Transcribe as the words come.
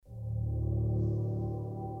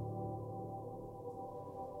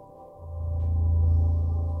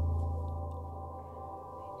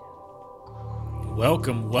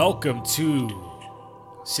Welcome to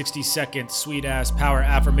 60-second sweet-ass power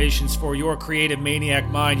affirmations for your creative maniac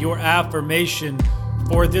mind. Your affirmation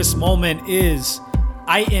for this moment is,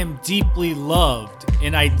 I am deeply loved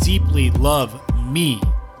and I deeply love me.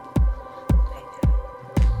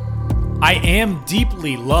 I am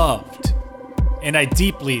deeply loved and I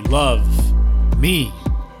deeply love me.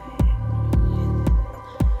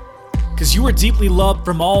 Because you are deeply loved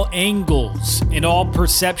from all angles and all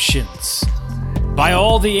perceptions, by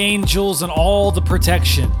all the angels and all the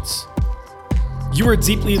protections. You are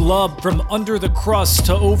deeply loved from under the crust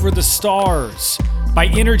to over the stars, by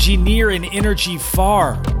energy near and energy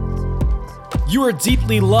far. You are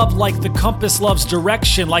deeply loved like the compass loves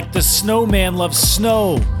direction, like the snowman loves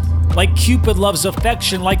snow, like Cupid loves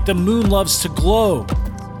affection, like the moon loves to glow.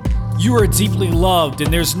 You are deeply loved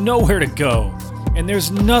and there's nowhere to go, and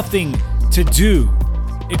there's nothing to do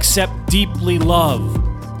except deeply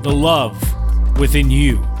love the love within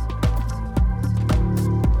you.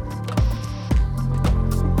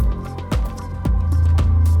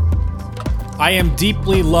 I am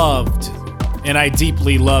deeply loved and I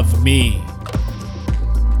deeply love me.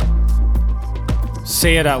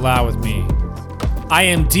 Say it out loud with me. I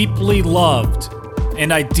am deeply loved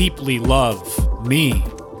and I deeply love me.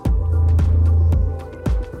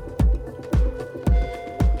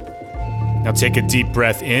 Now take a deep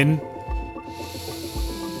breath in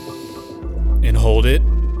and hold it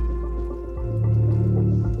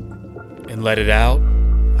and let it out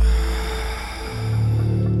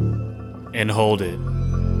and hold it.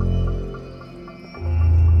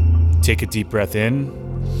 Take a deep breath in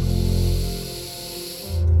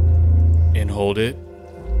and hold it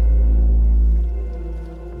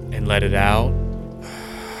and let it out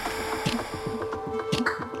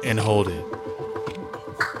and hold it.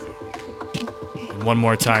 And one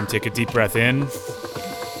more time, take a deep breath in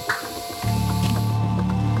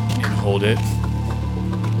and hold it.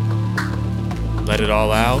 Let it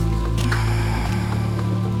all out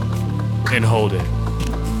and hold it.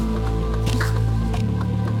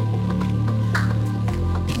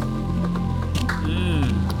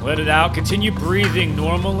 Let it out. Continue breathing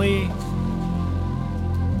normally.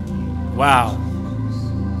 Wow.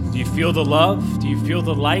 Do you feel the love? Do you feel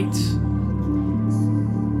the light?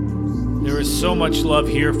 There is so much love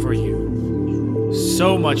here for you.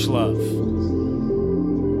 So much love.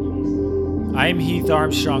 I am Heath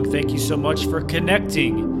Armstrong. Thank you so much for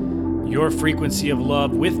connecting your frequency of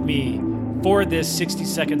love with me for this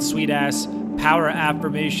 60-second sweet-ass power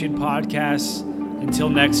affirmation podcast. Until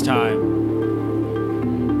next time.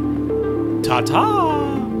 Ta-ta!